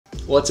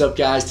What's up,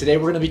 guys? Today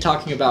we're going to be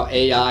talking about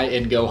AI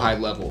and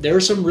GoHighLevel. There are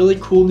some really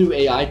cool new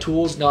AI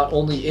tools, not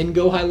only in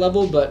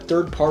GoHighLevel, but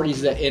third parties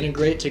that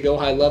integrate to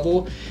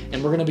GoHighLevel,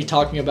 and we're going to be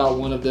talking about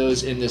one of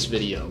those in this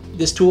video.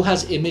 This tool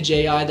has image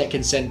AI that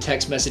can send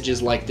text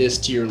messages like this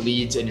to your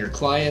leads and your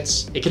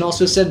clients. It can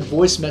also send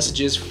voice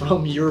messages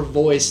from your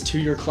voice to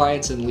your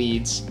clients and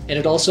leads, and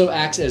it also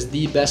acts as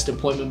the best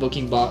appointment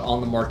booking bot on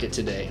the market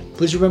today.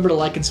 Please remember to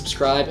like and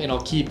subscribe, and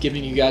I'll keep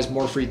giving you guys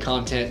more free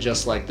content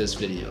just like this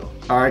video.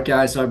 All right,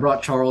 guys, so I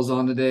brought Charles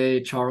on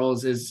today.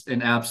 Charles is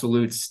an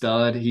absolute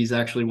stud. He's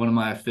actually one of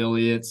my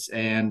affiliates,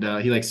 and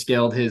he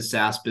scaled his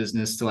SaaS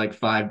business to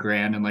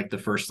 $5,000 in the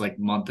first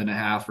month and a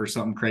half or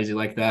something crazy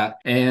like that.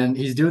 And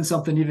he's doing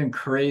something even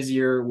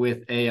crazier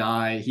with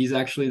AI. He's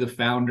actually the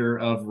founder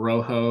of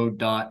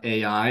Roho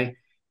AI,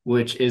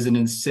 which is an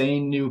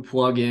insane new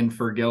plugin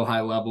for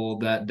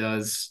GoHighLevel that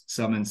does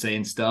some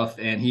insane stuff.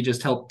 And he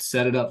just helped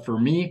set it up for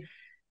me.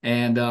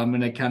 And I'm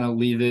going to kind of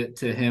leave it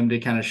to him to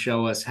kind of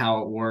show us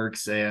how it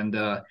works. And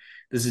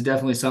this is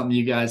definitely something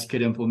you guys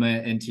could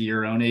implement into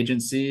your own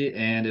agency,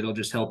 and it'll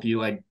just help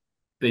you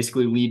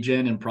basically lead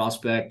gen and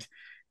prospect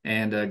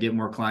and get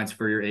more clients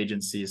for your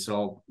agency. So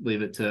I'll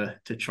leave it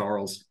to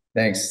Charles.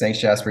 Thanks,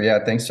 Jasper.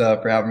 Yeah, thanks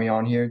for having me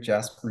on here.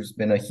 Jasper's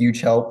been a huge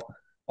help.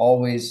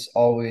 Always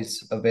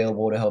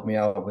available to help me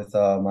out with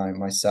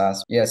my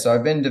SaaS. Yeah, so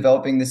I've been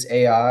developing this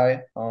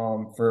AI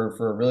for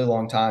a really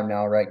long time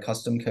now, right?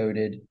 Custom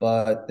coded,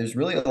 but there's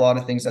really a lot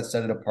of things that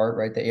set it apart,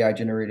 right? The AI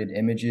generated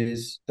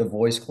images, the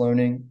voice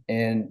cloning,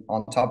 and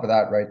on top of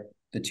that, right,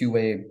 the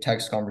two-way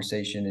text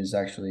conversation is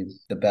actually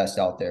the best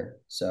out there.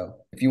 So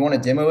if you want to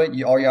demo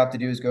it, all you have to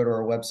do is go to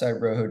our website,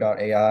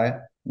 roho.ai.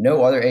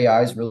 No other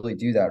AIs really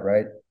do that,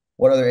 right?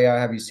 What other AI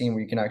have you seen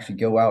where you can actually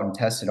go out and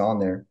test it on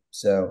there?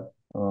 So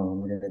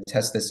we're going to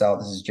test this out.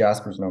 This is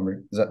Jasper's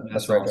number.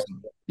 That's right?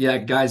 Awesome. Yeah,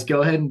 guys,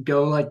 go ahead and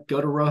go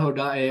to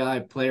roho.ai,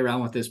 play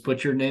around with this,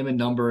 put your name and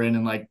number in,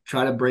 and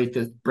try to break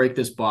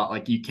this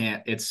bot. You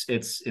can't.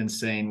 It's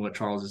insane what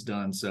Charles has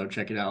done. So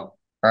check it out.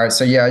 All right.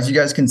 So yeah, as you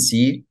guys can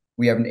see,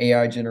 we have an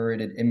AI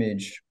generated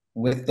image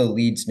with the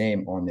lead's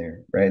name on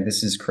there, right?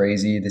 This is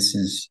crazy. This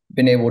has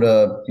been able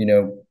to,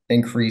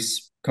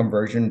 increase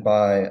conversion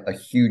by a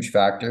huge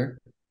factor.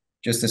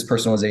 Just this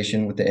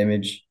personalization with the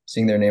image,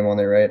 seeing their name on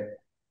there, right?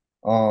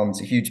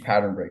 It's a huge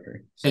pattern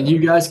breaker. So. And you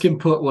guys can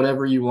put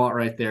whatever you want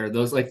right there.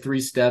 Those 3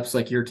 steps,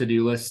 your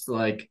to-do list,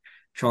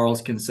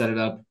 Charles can set it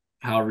up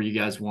however you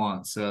guys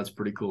want. So that's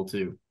pretty cool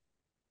too.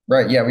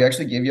 Right. Yeah. We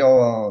actually give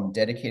y'all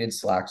dedicated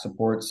Slack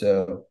support.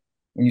 So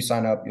when you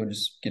sign up, you'll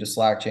just get a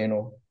Slack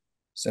channel,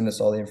 send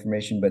us all the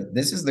information. But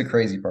this is the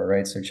crazy part,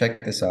 right? So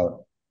check this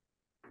out.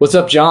 What's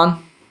up,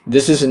 John?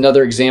 This is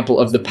another example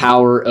of the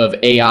power of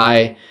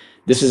AI.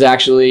 This is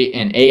actually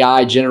an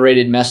AI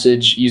generated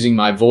message using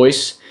my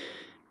voice.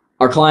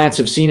 Our clients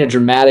have seen a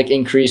dramatic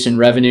increase in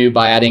revenue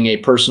by adding a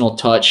personal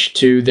touch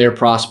to their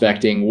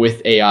prospecting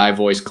with AI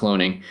voice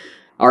cloning.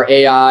 Our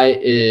AI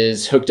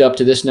is hooked up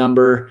to this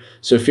number,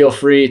 so feel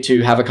free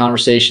to have a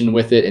conversation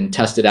with it and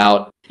test it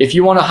out. If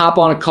you want to hop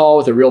on a call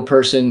with a real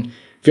person,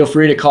 feel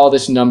free to call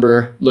this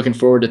number. Looking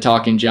forward to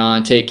talking,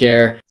 John. Take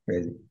care.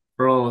 Crazy.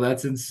 Bro,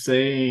 that's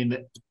insane.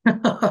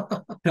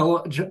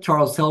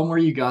 Charles, tell them where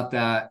you got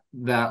that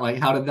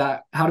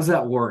how does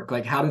that work?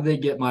 How did they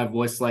get my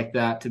voice like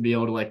that to be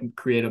able to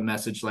create a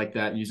message like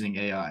that using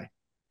AI?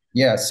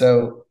 Yeah,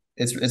 so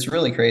it's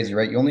really crazy,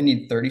 right? You only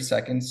need 30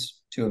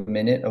 seconds to a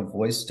minute of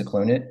voice to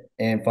clone it.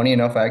 And funny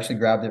enough, I actually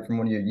grabbed it from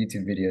one of your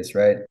YouTube videos,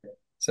 right?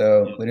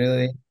 So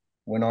literally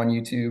went on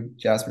YouTube.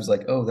 Jasper's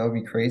like, oh, that would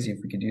be crazy if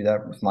we could do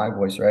that with my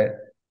voice, right?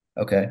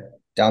 Okay.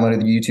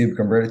 Downloaded the YouTube,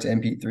 converted it to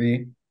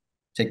MP3,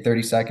 take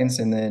 30 seconds,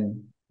 and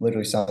then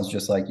literally sounds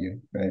just like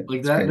you, right?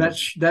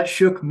 That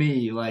shook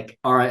me.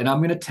 All right, and I'm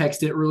gonna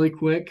text it really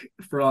quick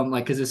from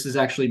because this is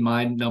actually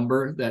my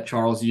number that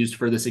Charles used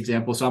for this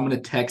example. So I'm gonna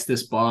text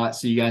this bot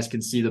so you guys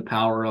can see the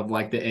power of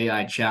the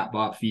AI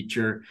chatbot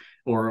feature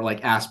or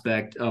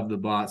aspect of the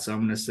bot. So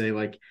I'm gonna say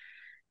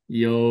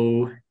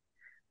yo,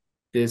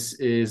 this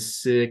is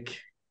sick.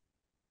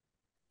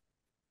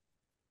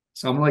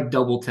 So I'm gonna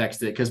double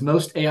text it because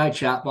most AI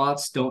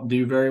chatbots don't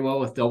do very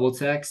well with double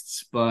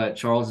texts, but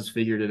Charles has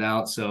figured it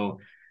out. So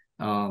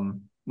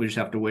we just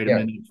have to wait a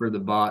minute for the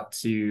bot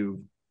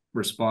to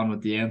respond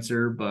with the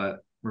answer,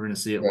 but we're going to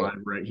see it live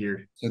right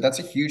here. So that's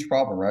a huge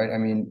problem, right? I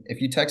mean, if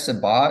you text a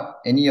bot,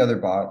 any other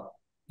bot,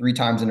 3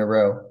 times in a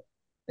row,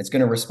 it's going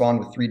to respond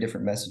with 3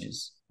 different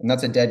messages. And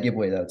that's a dead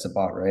giveaway that it's a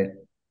bot, right?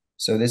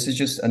 So this is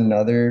just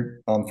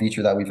another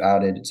feature that we've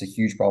added. It's a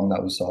huge problem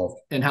that we solved.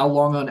 And how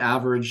long on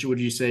average would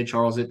you say,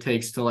 Charles, it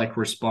takes to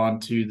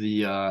respond to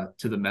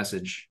the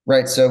message?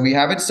 Right. So we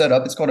have it set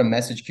up. It's called a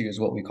message queue is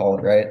what we call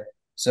it, right?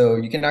 So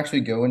you can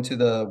actually go into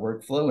the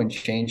workflow and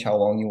change how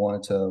long you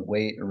want it to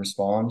wait or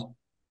respond.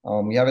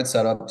 We have it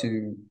set up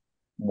to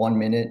 1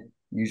 minute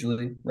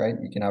usually, right?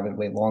 You can have it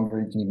wait longer.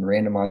 You can even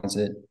randomize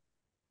it.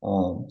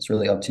 It's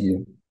really up to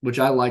you. Which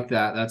I like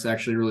that. That's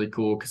actually really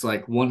cool because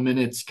 1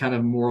 minute's kind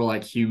of more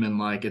human.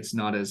 It's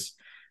not as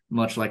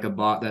much like a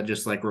bot that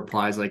just like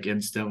replies like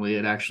instantly.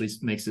 It actually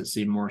makes it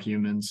seem more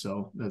human.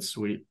 So that's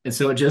sweet. And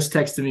so it just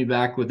texted me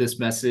back with this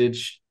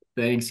message.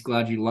 Thanks.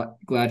 Glad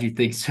you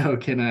think so.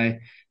 Can I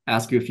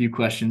ask you a few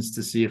questions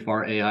to see if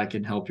our AI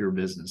can help your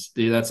business?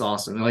 Dude, that's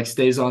awesome. It like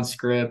stays on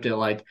script. It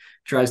like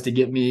tries to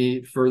get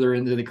me further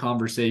into the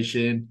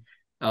conversation.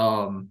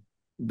 Um,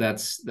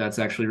 that's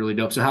actually really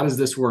dope. So how does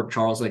this work,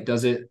 Charles? Like,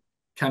 does it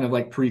kind of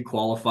like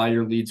pre-qualify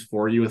your leads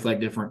for you with like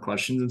different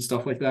questions and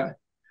stuff like that?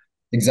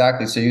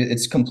 Exactly. So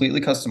it's completely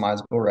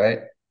customizable, right?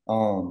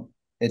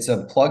 It's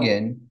a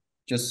plugin,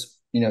 just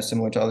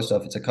similar to other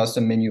stuff. It's a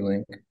custom menu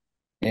link,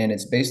 and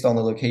it's based on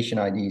the location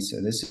ID.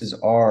 So this is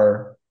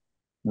our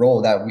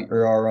role that we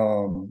or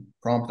our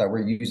prompt that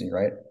we're using,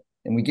 right?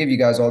 And we give you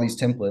guys all these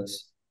templates,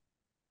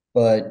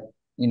 but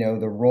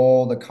the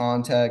role, the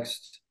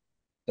context,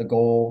 the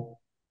goal,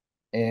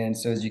 and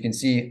so as you can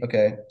see,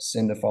 okay,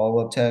 send a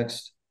follow-up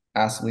text,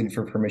 ask the lead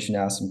for permission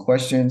to ask some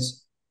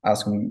questions,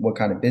 ask them what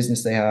kind of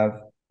business they have.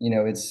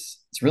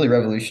 It's really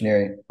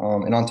revolutionary.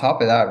 And on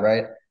top of that,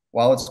 right,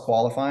 while it's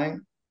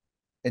qualifying,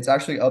 it's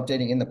actually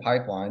updating in the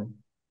pipeline.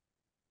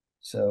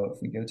 So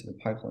if we go to the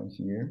pipeline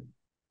here,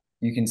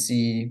 you can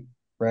see,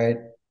 right,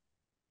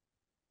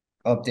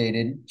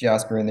 updated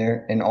Jasper in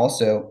there. And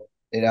also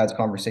it adds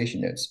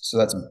conversation notes. So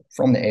that's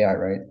from the AI,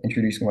 right?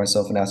 Introducing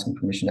myself and asking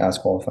permission to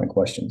ask qualifying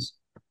questions.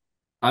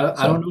 I don't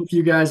So know if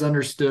you guys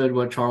understood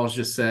what Charles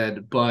just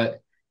said,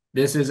 but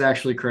this is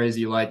actually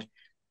crazy. Like,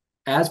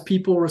 as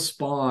people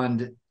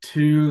respond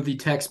to the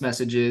text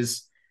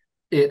messages,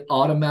 it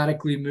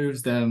automatically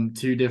moves them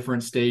to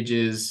different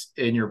stages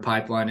in your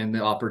pipeline in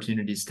the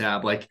opportunities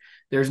tab. Like,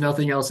 there's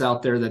nothing else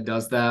out there that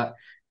does that.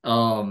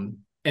 And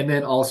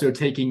then also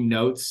taking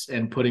notes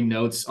and putting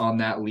notes on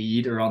that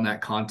lead or on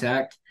that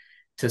contact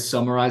to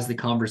summarize the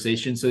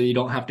conversation so you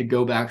don't have to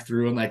go back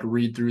through and like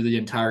read through the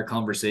entire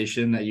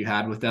conversation that you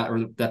had with that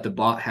or that the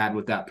bot had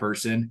with that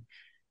person.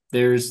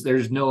 There's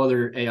no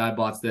other AI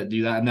bots that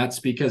do that, and that's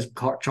because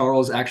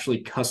Charles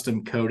actually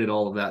custom coded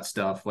all of that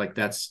stuff. Like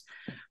that's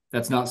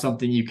not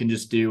something you can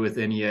just do with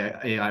any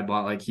AI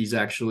bot. Like he's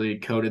actually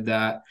coded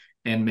that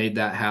and made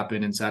that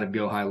happen inside of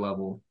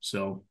GoHighLevel.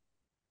 So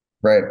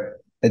right.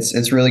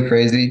 It's really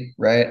crazy,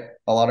 right?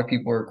 A lot of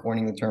people are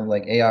coining the term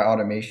like AI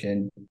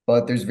automation,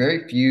 but there's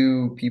very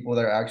few people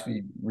that are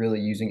actually really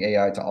using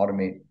AI to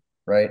automate,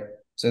 right?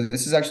 So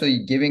this is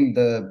actually giving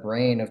the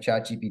brain of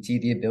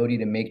ChatGPT the ability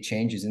to make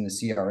changes in the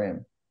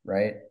CRM,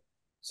 right?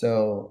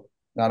 So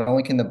not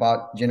only can the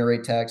bot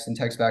generate text and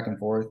text back and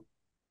forth,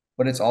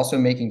 but it's also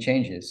making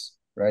changes,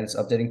 right? It's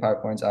updating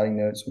pipelines, adding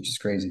notes, which is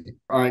crazy.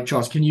 all right,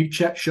 Charles, can you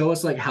show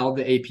us like how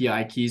the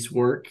API keys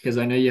work? Because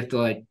I know you have to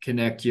like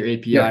connect your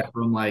API Yeah.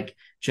 from like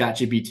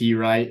ChatGPT,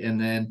 right? And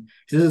then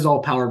this is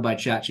all powered by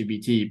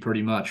ChatGPT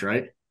pretty much,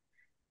 right?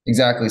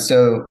 Exactly.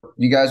 So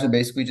you guys will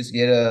basically just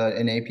get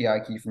an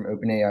API key from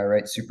OpenAI,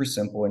 right? Super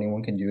simple.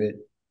 Anyone can do it.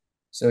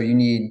 So you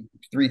need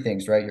three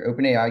things, right? Your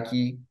OpenAI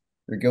key,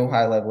 your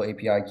GoHighLevel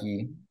API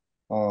key,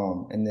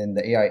 and then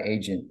the AI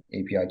agent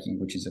API key,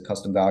 which is a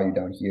custom value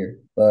down here.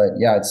 But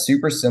yeah, it's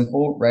super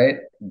simple, right?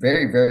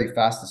 Very, very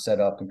fast to set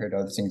up compared to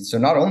other things. So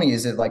not only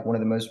is it like one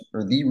of the most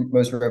or the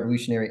most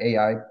revolutionary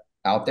AI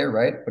out there,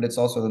 right? But it's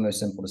also the most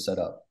simple to set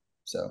up.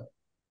 So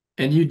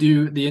And you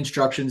do the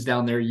instructions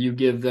down there, you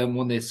give them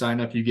when they sign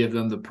up, you give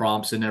them the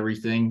prompts and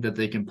everything that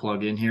they can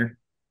plug in here.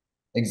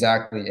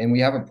 exactly. And we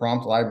have a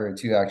prompt library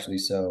too, actually.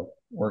 So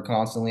we're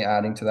constantly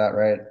adding to that,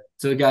 right?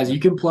 So guys, you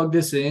can plug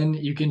this in,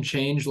 you can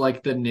change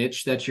like the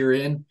niche that you're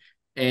in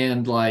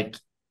and like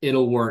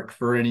it'll work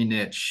for any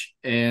niche.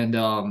 And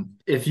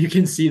if you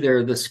can see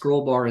there, the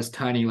scroll bar is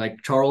tiny.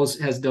 Like Charles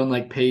has done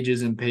like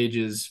pages and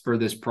pages for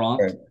this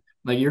prompt. Right.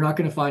 Like you're not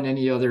going to find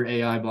any other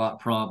AI bot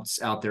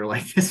prompts out there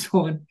like this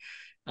one.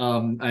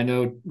 I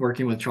know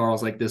working with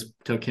Charles like this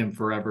took him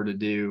forever to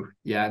do.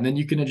 Yeah, and then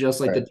you can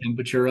adjust like Right. the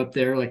temperature up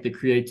there, like the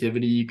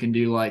creativity. You can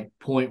do like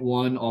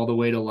 0.1 all the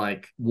way to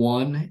like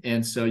 1,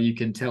 and so you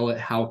can tell it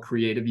how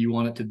creative you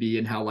want it to be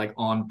and how like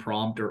on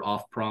prompt or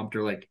off prompt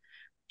or like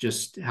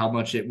just how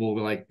much it will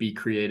like be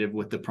creative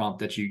with the prompt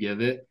that you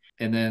give it.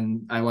 And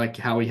then I like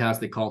how he has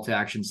the call to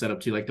action set up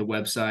to like the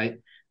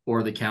website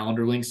or the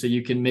calendar link, so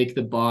you can make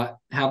the bot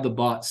have the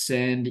bot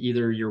send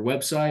either your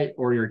website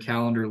or your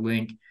calendar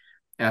link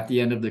at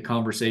the end of the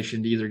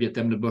conversation to either get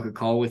them to book a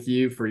call with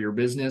you for your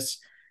business,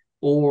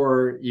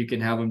 or you can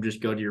have them just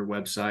go to your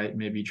website,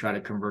 maybe try to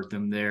convert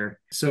them there.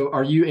 So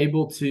are you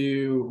able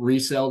to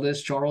resell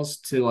this, Charles,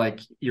 to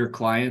like your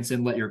clients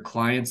and let your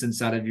clients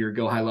inside of your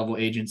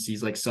GoHighLevel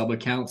agencies like sub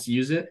accounts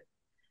use it?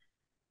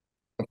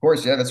 Of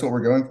course, yeah, that's what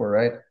we're going for,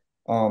 right?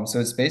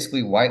 So it's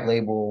basically white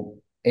label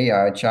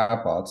AI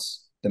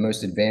chatbots, the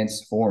most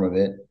advanced form of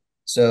it.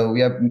 So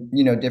we have,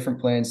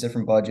 different plans,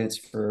 different budgets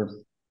for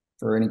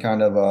any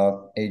kind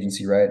of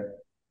agency, right?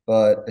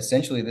 But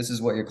essentially, this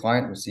is what your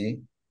client will see,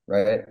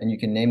 right? And you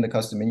can name the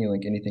custom menu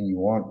link anything you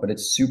want, but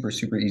it's super,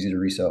 super easy to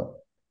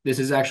resell. This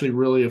is actually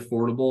really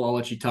affordable. I'll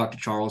let you talk to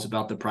Charles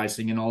about the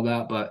pricing and all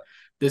that, but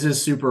this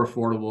is super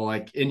affordable.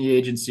 Like any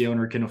agency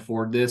owner can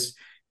afford this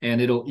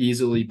and it'll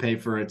easily pay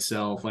for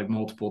itself like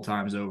multiple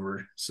times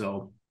over.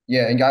 So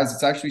Yeah, and guys,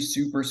 it's actually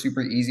super,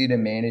 super easy to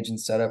manage and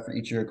set up for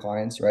each of your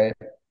clients, right?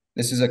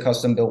 This is a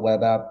custom built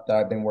web app that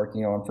I've been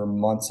working on for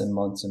months and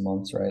months and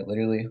months, right?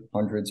 Literally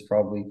hundreds,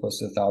 probably close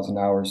to 1,000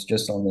 hours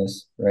just on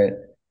this, right?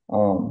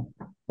 Um,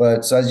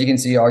 but so as you can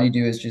see, all you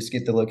do is just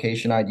get the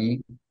location ID,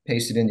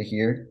 paste it into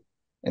here,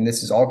 and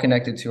this is all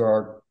connected to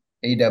our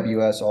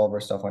AWS, all of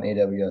our stuff on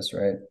AWS,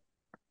 right?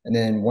 And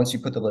then once you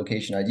put the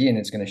location ID in,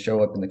 it's going to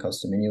show up in the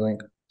custom menu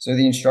link. So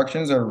the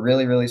instructions are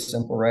really, really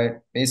simple, right?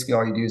 Basically,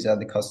 all you do is add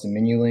the custom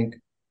menu link,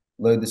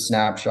 load the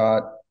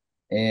snapshot,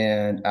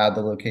 and add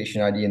the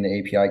location ID and the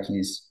API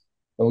keys.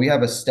 But we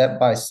have a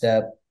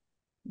step-by-step,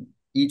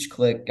 each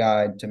click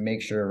guide to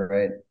make sure,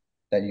 right,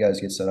 that you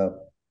guys get set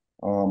up.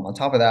 On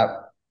top of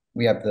that,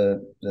 we have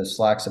the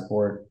Slack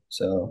support.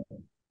 So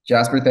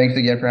Jasper, thanks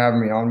again for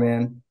having me on,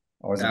 man.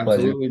 Always a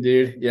pleasure. Absolutely,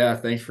 dude. Yeah,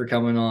 thanks for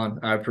coming on.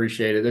 I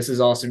appreciate it. This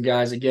is awesome,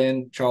 guys.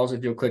 Again, Charles,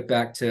 if you'll click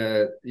back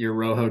to your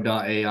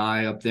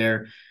Roho.ai up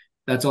there,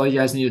 that's all you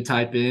guys need to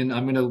type in.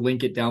 I'm going to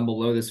link it down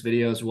below this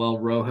video as well,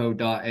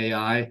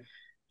 Roho.ai.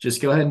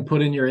 Just go ahead and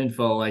put in your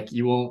info. Like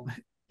you won't,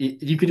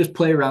 you could just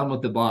play around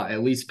with the bot.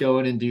 At least go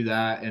in and do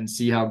that and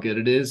see how good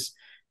it is.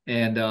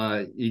 And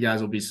you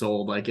guys will be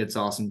sold. Like it's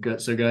awesome.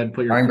 Good. So go ahead and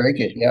put your Try and break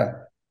it. Yeah.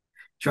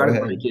 try Go to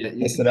ahead. break it.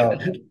 Test it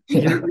out. Here,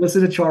 Yeah.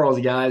 listen to Charles,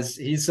 guys.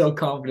 He's so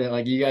confident.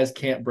 Like you guys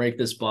can't break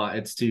this spot.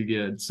 It's too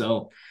good.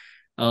 So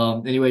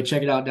anyway,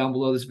 check it out down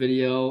below this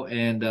video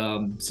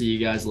and see you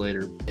guys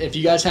later. If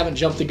you guys haven't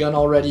jumped the gun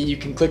already, you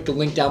can click the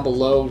link down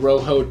below,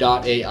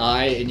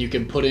 roho.ai, and you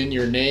can put in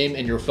your name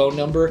and your phone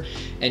number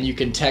and you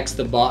can text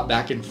the bot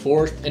back and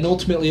forth. And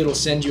ultimately, it'll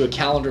send you a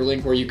calendar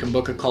link where you can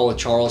book a call with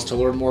Charles to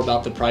learn more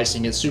about the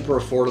pricing. It's super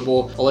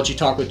affordable. I'll let you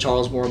talk with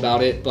Charles more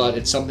about it, but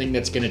it's something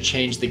that's going to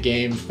change the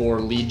game for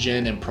lead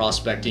gen and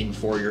prospecting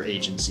for your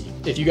agency.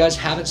 If you guys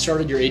haven't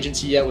started your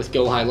agency yet with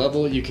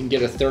GoHighLevel, you can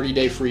get a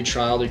 30-day free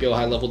trial to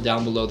GoHighLevel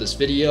down below this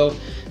video.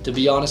 To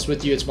be honest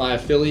with you, it's my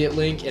affiliate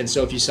link, and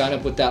so if you sign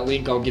up with that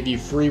link, I'll give you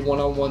free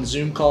one-on-one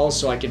Zoom calls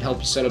so I can help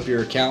you set up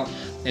your account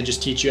and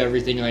just teach you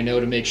everything I know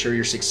to make sure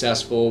you're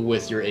successful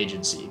with your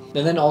agency.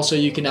 And then also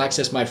you can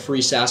access my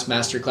free SaaS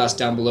masterclass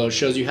down below. It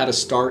shows you how to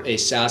start a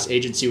SaaS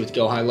agency with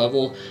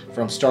GoHighLevel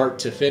from start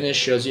to finish,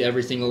 shows you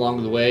everything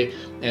along the way.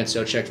 And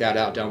so check that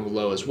out down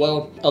below as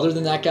well. Other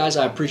than that, guys,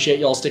 I appreciate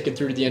y'all sticking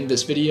through to the end of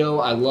this video.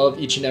 I love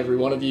each and every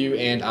one of you,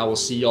 and I will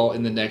see y'all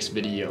in the next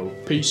video.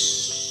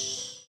 Peace.